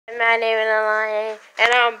my name is Alliance,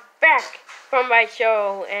 and I'm back from my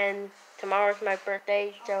show, and tomorrow's my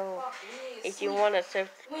birthday, so if you want to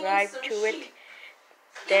subscribe to it,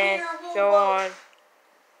 then go on.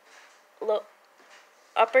 Look,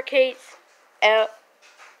 uppercase L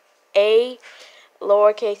A,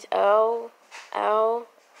 lowercase L,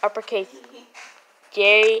 uppercase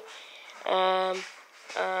J,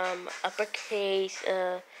 uppercase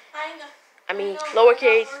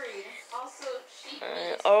lowercase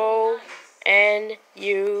O N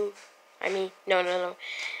U. No.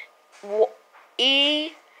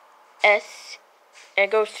 E S, and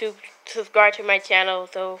it goes to subscribe to my channel.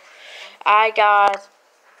 So I got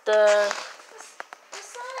the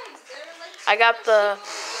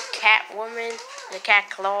cat woman, the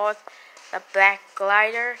cat claws, the black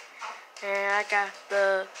glider, and I got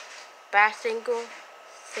the bass single,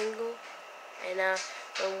 and the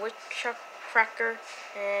whip cracker,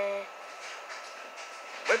 and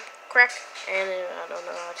whip crack, and then I don't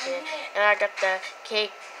know how to say it. And I got the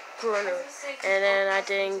cake corner, and then I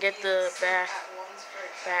didn't get the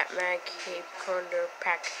Batman cape corner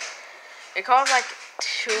pack. It cost like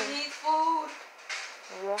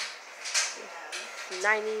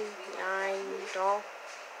 $99.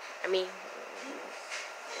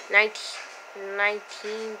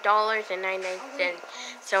 $19.99.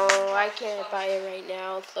 So I can't buy it right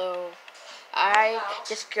now. So I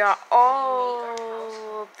just got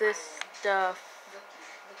all this stuff.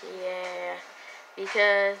 Yeah,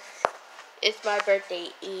 because it's my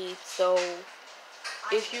birthday eve. So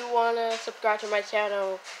if you wanna subscribe to my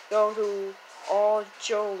channel, go to All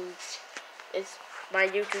Jones. It's my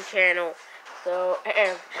YouTube channel. So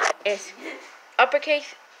it's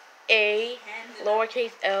uppercase A,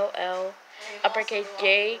 lowercase L, uppercase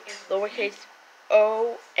J, lowercase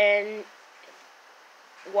O N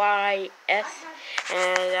Y S,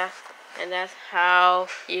 and that's how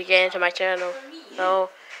you get into my channel. So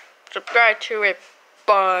subscribe to it.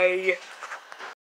 Bye.